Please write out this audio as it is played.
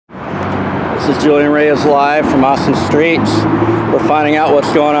is Julian Reyes live from Austin Streets. We're finding out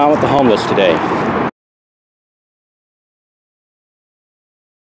what's going on with the homeless today.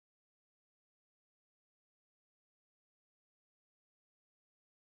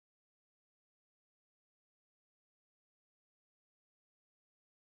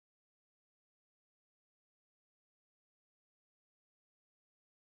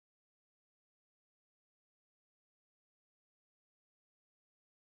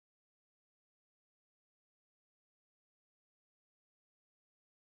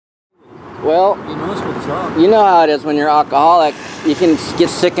 Well, he knows what's up. You know how it is when you're alcoholic. You can get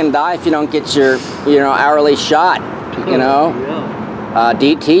sick and die if you don't get your, hourly shot. You know, Yeah.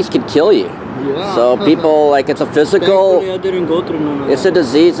 DTs could kill you. Yeah. So people, like, it's a physical. Thankfully, I didn't go through none of It's that. a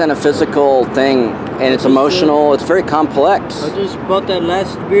disease and a physical thing, and it's emotional. It's very complex. I just bought that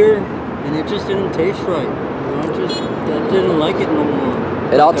last beer, and it just didn't taste right. I didn't like it no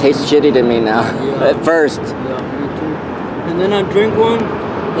more. It all tastes shitty to me now. Yeah. At first. Yeah, me too. And then I drink one.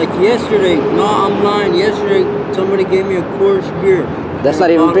 Like yesterday, no, I'm lying. Yesterday, somebody gave me a Coors beer. That's not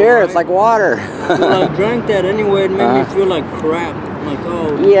even beer. Right? It's like water. Well, I drank that anyway. It made me feel like crap. I'm like,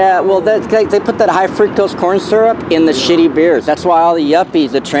 oh. Yeah, well, they put that high fructose corn syrup in the shitty beers. That's why all the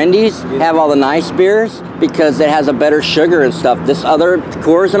yuppies, the trendies, have all the nice beers, because it has a better sugar and stuff. This other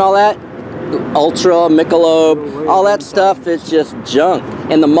Coors and all that, Ultra, Michelob, all that stuff is just junk.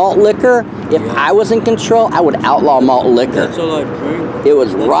 And the malt liquor, if I was in control, I would outlaw malt liquor. That's all I drank. It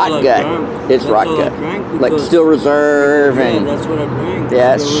was rot gut. It's rot gut. Like Still Reserve and that's what I drank.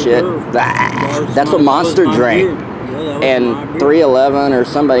 Yeah, that's shit. That's what Monster drank. And 311 or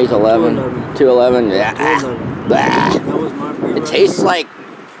somebody's 11. 211. Yeah. That was my beer. It tastes like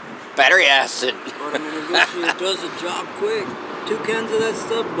battery acid. But I mean, it does the job quick. 2 cans of that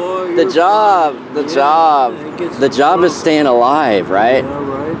stuff, boy. The job is staying alive, right? Yeah,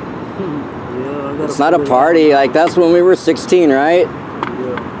 right. It's not a party. Like, that's when we were 16, right?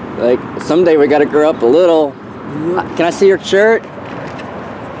 Yeah. Like, someday we got to grow up a little. Yeah. Can I see your shirt?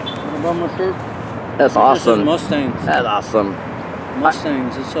 What about my shirt? That's awesome. Mustangs. That's awesome.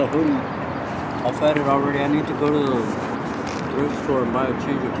 Mustangs. It's a hoodie. I've had it already. I need to go to the thrift store and buy a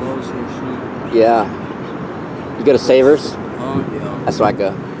change of clothes or shit. Yeah. You go to Savers? Oh, yeah. That's where I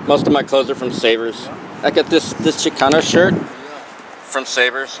go. Most of my clothes are from Savers. I got this Chicano shirt from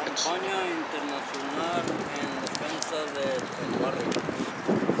Savers.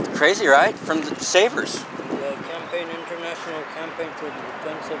 Crazy, right? From the Savers. Yeah, international campaign for the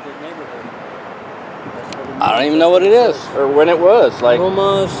defense of the neighborhood. I don't even know what it is or when it was. Like,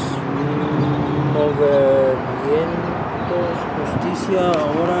 Romas movimientos justicia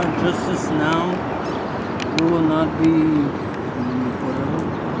ahora, justice now. We will not be.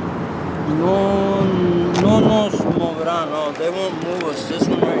 No nos moverán. No, they won't move us. This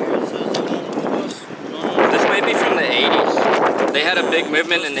one right here says they won't move us. No. This may be from the 80s. They had a big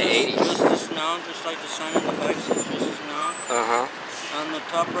movement in the 80s. Justice now, just like the sign on the back says justice now. On the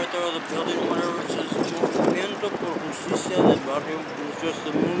top right there of the building, whatever it says, Movimiento por Justicia del Barrio. It's just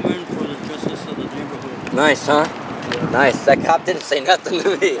the movement for the justice of the neighborhood. Nice, huh? Yeah. Nice. That cop didn't say nothing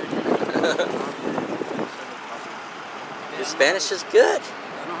to me. Your Spanish is good. I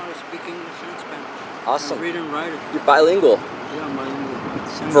know how to speak English and Spanish. Awesome. I read and write it. You're bilingual. Yeah, I'm bilingual.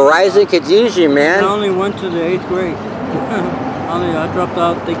 Verizon could use you, man. I only went to the 8th grade. I dropped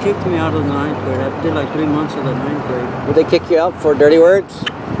out. They kicked me out of the 9th grade. I did like 3 months of the 9th grade. Would they kick you out for dirty words?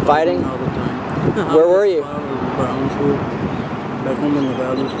 Fighting? All the time. Where were you? Brownsville. Back home in the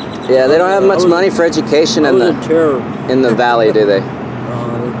valley. Yeah, they don't have much money for education in the valley, do they?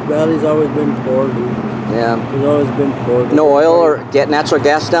 The valley's always been poor, dude. Yeah. There's always been poor. No oil or natural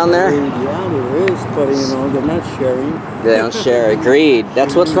gas down there? Yeah, there is, but they're not sharing. They don't share. Agreed.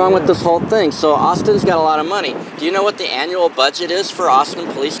 That's what's wrong with this whole thing. So Austin's got a lot of money. Do you know what the annual budget is for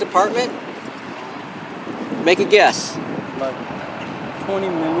Austin Police Department? Make a guess. Like 20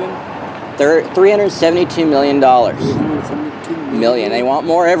 million? They're $372 million. $372 million. They want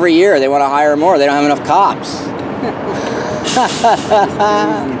more every year. They want to hire more. They don't have enough cops.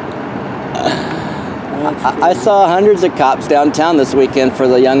 I saw hundreds of cops downtown this weekend for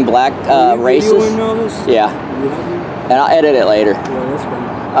the young black races. Yeah. And I'll edit it later. Yeah, that's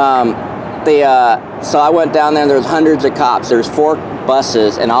fine. So I went down there and there was hundreds of cops. There's 4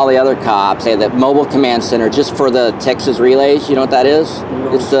 buses and all the other cops. They had the mobile command center just for the Texas relays. You know what that is?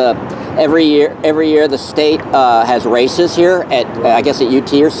 No. It's every year the state has races here at I guess at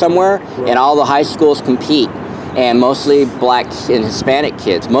UT or somewhere, and all the high schools compete. And mostly black and Hispanic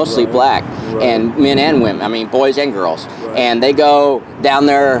kids, mostly black, and men and women, I mean boys and girls. And they go down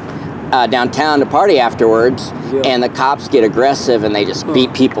there downtown to party afterwards, and the cops get aggressive and they just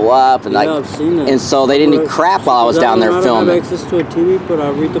beat people up and I've seen that. and so they didn't do crap while I was down there filming. I don't have access to a TV, but I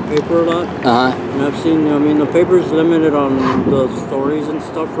read the paper a lot. And I've seen, I mean, the paper's limited on the stories and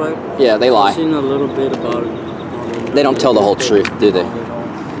stuff, right? Yeah, they lie. I've seen a little bit about it. They don't tell the whole truth, do they?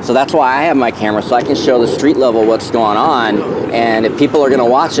 So that's why I have my camera, so I can show the street level what's going on. And if people are going to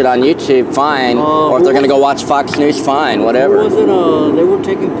watch it on YouTube, fine. Or if they're going to go watch Fox News, fine, whatever. Was it, they were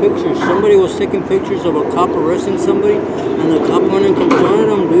taking pictures. Somebody was taking pictures of a cop arresting somebody, and the cop went and confronted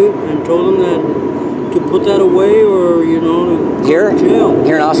him, dude, and told him that to put that away, or, you know, to Here? go to jail.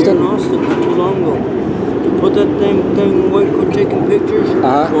 Here in Austin? Here in Austin, not too long ago. To put that thing away, quit taking pictures,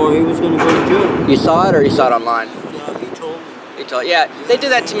 or he was going to go to jail. You saw it, or you saw it online? Yeah, he told me. Yeah, they do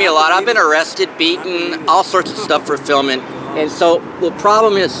that to me a lot. I've been arrested, beaten, all sorts of stuff for filming. And so the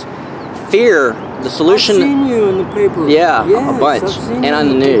problem is fear. The solution. I've seen you in the paper. Yeah, a bunch, and on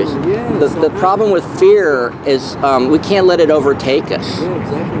the news. Yes, the problem with fear is we can't let it overtake us. Yeah,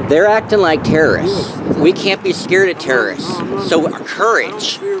 exactly. They're acting like terrorists. Yes, exactly. We can't be scared of terrorists. So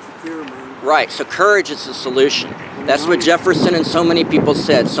courage. I don't fear, man. Right. So courage is the solution. That's what Jefferson and so many people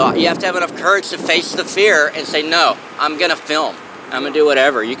said. So you have to have enough courage to face the fear and say, no, I'm going to film. I'm going to do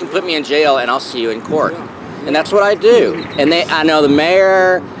whatever. You can put me in jail and I'll see you in court. And that's what I do. And I know the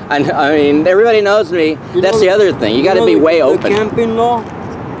mayor, I mean, everybody knows me. That's the other thing. You got to be way open. The camping law,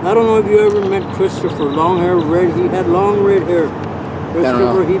 I don't know if you ever met Christopher, long hair, red. He had long red hair.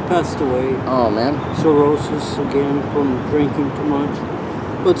 Christopher, he passed away. Oh, man. Cirrhosis, again, from drinking too much.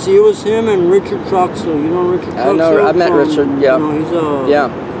 But see, it was him and Richard Troxel. You know Richard Troxel? I know, I've met Richard, yeah. You know, he's a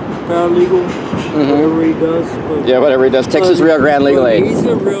paralegal, whatever he does. But, yeah, whatever he does. Texas Rio Grande Legal Aid. He's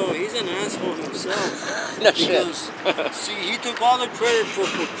an asshole himself. No shit. See, he took all the credit for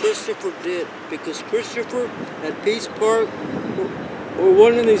what Christopher did. Because Christopher at Peace Park, or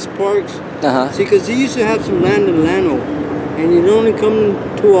one of these parks, see, because he used to have some land in Llano. And he'd only come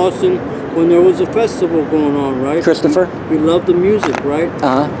to Austin when there was a festival going on, right? Christopher? He loved the music, right?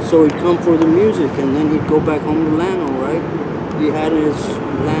 So he'd come for the music, and then he'd go back home to Llano, right? He had his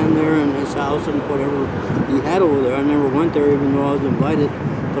land there and his house and whatever he had over there. I never went there, even though I was invited,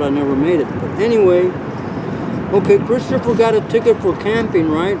 but I never made it. But anyway, okay, Christopher got a ticket for camping,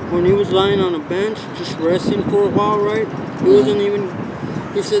 right? When he was lying on a bench, just resting for a while, right? He wasn't even...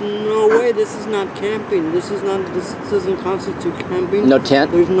 He said, no way, this is not camping. This doesn't constitute camping. No tent?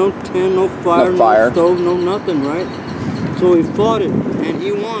 There's no tent, no fire, no stove, no nothing, right? So he fought it, and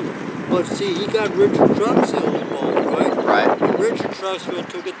he won. But see, he got Richard Troxel involved, right? Right. And Richard Troxel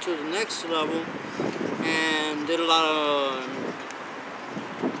took it to the next level and did a lot of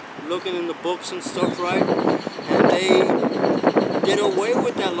looking in the books and stuff, right? And they did away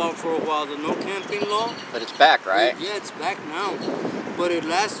with that law for a while, the no camping law. But it's back, right? Yeah, it's back now. But it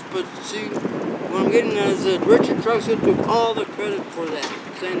lasts, but see, what I'm getting at is that Richard Troxel took all the credit for that,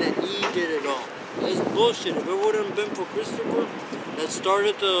 saying that he did it all. That's bullshit. If it wouldn't have been for Christopher that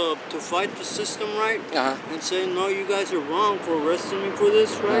started to fight the system, right? And saying, no, you guys are wrong for arresting me for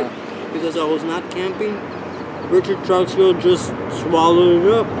this, right? Because I was not camping. Richard Troxel just swallowed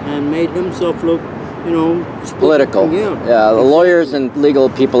it up and made himself look, you know, political. Yeah, the lawyers and legal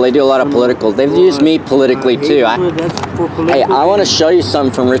people, they do a lot of political. They've used me politically too. Hey, I want to show you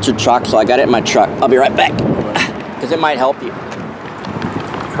something from Richard Troxel. I got it in my truck. I'll be right back because it might help you.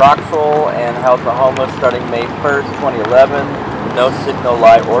 Troxel and Help the Homeless starting May 1st, 2011. No sit, no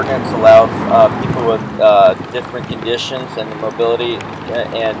lie ordinance allows people with different conditions and mobility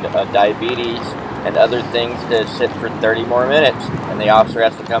and diabetes and other things to sit for 30 more minutes, and the officer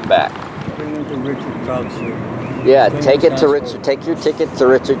has to come back. Bring it to Richard Troxel. Yeah, take it to Richard. Take your ticket to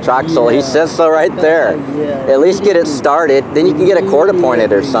Richard Troxel. He says so right there. At least get it started. Then you can get a court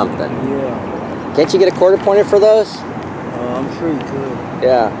appointed or something. Yeah. Can't you get a court appointed for those? I'm sure you could.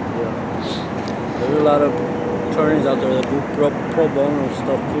 Yeah. There's a lot of attorneys out there that do pro bono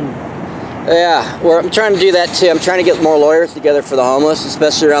stuff too. Yeah, well, I'm trying to do that too. I'm trying to get more lawyers together for the homeless,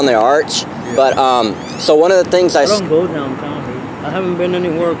 especially around the Arch. But so one of the things I don't go downtown, dude. I haven't been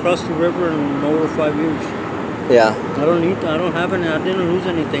anywhere across the river in over 5 years. Yeah. I don't have any. I didn't lose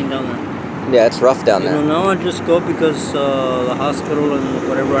anything down there. Yeah, it's rough down there. You know, now I just go because the hospital and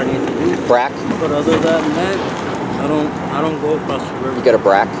whatever I need to do. Brack. But other than that, I don't go across the river. You got a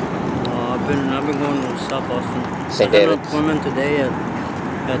Brack? I've been going to South Austin. St. David's. I got an appointment today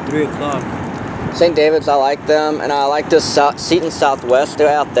at 3 o'clock. St. David's, I like them, and I like this Seton Southwest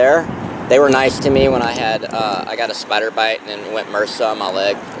out there. They were nice to me when I had I got a spider bite and then went MRSA on my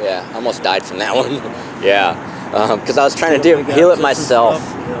leg. Yeah, I almost died from that one. Yeah, because I was trying to heal it myself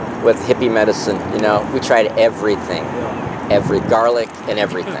with hippie medicine. You know, we tried everything, every garlic and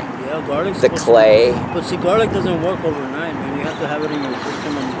everything. Yeah, garlic. The clay. But see, garlic doesn't work overnight, man. You have to have it in your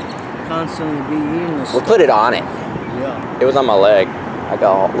system and constantly be eating this. We'll put it on it. Yeah. It was on my leg. I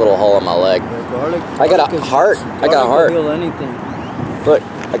got a little hole in my leg. Yeah, garlic. I got a heart. I got a heart. Heal anything. Look,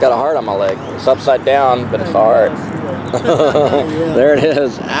 I got a heart on my leg. It's upside down, but it's a heart. Yeah. There it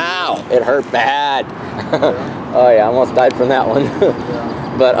is. Ow! It hurt bad. Oh yeah, I almost died from that one.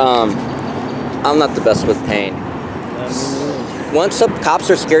 But I'm not the best with pain. Once the cops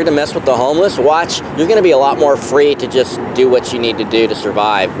are scared to mess with the homeless, watch, you're going to be a lot more free to just do what you need to do to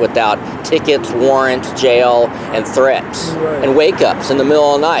survive without tickets, warrants, jail, and threats, and wake-ups in the middle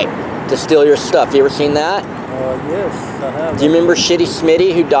of the night to steal your stuff. You ever seen that? Yes, I have. Do you remember Shitty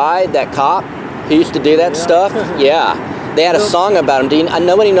Smitty who died, that cop who used to do that stuff? Yeah. They had a song about him.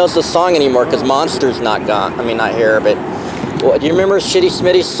 Nobody knows the song anymore because Monster's not gone. I mean, not here, but do you remember Shitty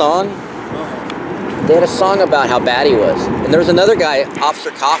Smitty's song? They had a song about how bad he was. And there was another guy,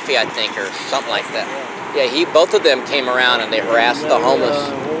 Officer Coffee, I think, or something like that. Yeah, both of them came around and they harassed the homeless.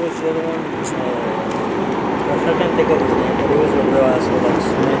 What was the other one? I can't think of his name, but he was a real asshole, like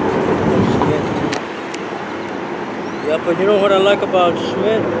Schmidt. Yeah, but you know what I like about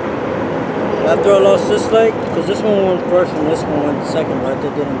Schmidt? After I lost this leg, because this one went first and this one went second, right?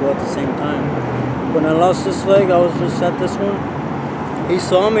 They didn't go at the same time. When I lost this leg, I was just at this one. He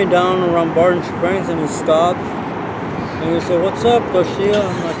saw me down around Barton Springs and he stopped. And he said, "What's up, Garcia?"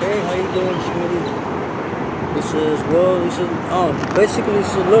 I'm like, "Hey, how you doing, Schmitty?" He says, basically he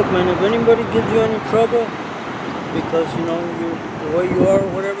said, "Look, man, if anybody gives you any trouble, because, you know, the way you are or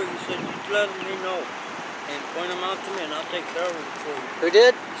whatever," he said, "just let me know. And point them out to me and I'll take care of it for you." Who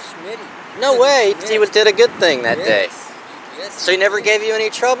did? Schmitty. No way. He did a good thing that day. Yes. So he never gave you any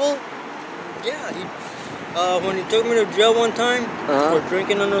trouble? Yeah, when he took me to jail one time for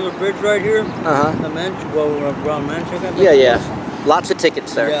drinking under the bridge right here, around Manchester. Yeah. Lots of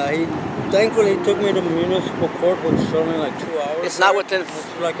tickets there. Yeah, thankfully he took me to municipal court, which was only like 2 hours. It's not within. It's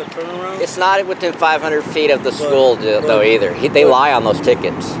like a turnaround. It's not within 500 feet of the school though either. They lie on those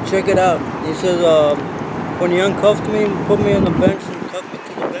tickets. Check it out. He says when he uncuffed me, put me on the bench and cuffed me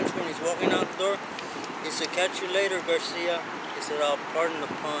to the bench when he's walking out the door. He said, "Catch you later, Garcia." He said, "I'll pardon the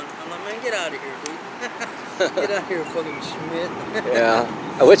pun." I'm like, "Man, get out of here, dude." Get out of here, fucking Schmidt. Yeah.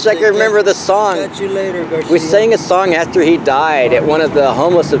 I wish I could remember the song. Catch you later, Garcia. We sang a song after he died at one of the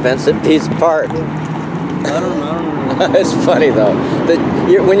homeless events at Peace Park. I don't know. It's funny though.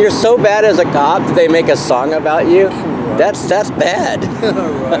 When you're so bad as a cop, they make a song about you. Right. That's bad.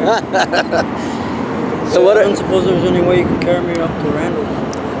 Right. So I don't suppose there's any way you could carry me up to Randall's.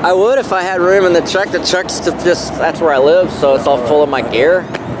 I would if I had room in the truck. The truck's that's where I live, so it's all full of my gear.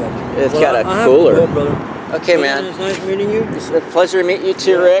 It's got a cooler. Have to go, brother. Okay, man. It's nice meeting you. It's a pleasure to meet you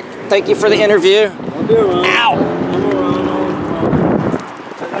too, Rick. Thank you for the interview. I'll be around. Ow! I'm around.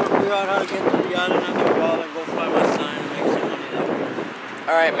 I gotta figure out how to get to the island after a while and go find my sign and make some money that way.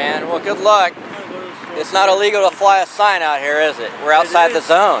 All right, man. Well, good luck. It's not illegal to fly a sign out here, is it? We're outside the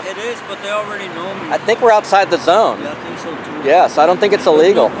zone. It is, but they already know me. I think we're outside the zone. Yeah, I think so too. Yes, I don't think it's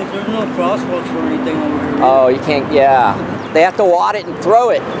illegal. Because there's no crosswalks or anything over here. Oh, you can't, yeah. They have to wad it and throw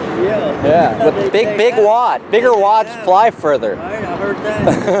it. Yeah. Yeah, with big wad. Bigger wads fly further. All right, I heard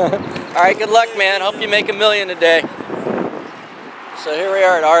that. All right, good luck, man. Hope you make $1 million today. So here we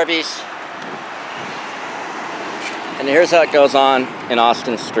are at Arby's. And here's how it goes on in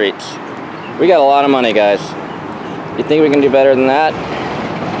Austin streets. We got a lot of money, guys. You think we can do better than that?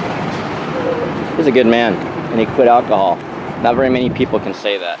 He's a good man, and he quit alcohol. Not very many people can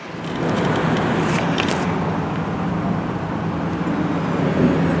say that.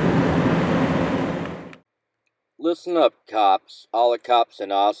 Listen up, cops. All the cops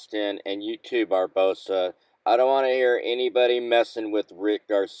in Austin, and you too, Barbosa. I don't want to hear anybody messing with Rick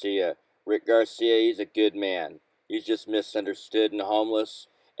Garcia. Rick Garcia, he's a good man. He's just misunderstood and homeless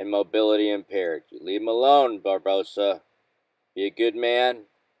and mobility impaired. You leave him alone, Barbosa. Be a good man.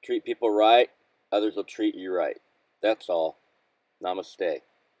 Treat people right. Others will treat you right. That's all. Namaste.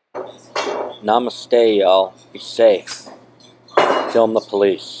 Namaste, y'all. Be safe. Film the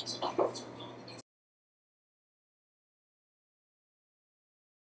police.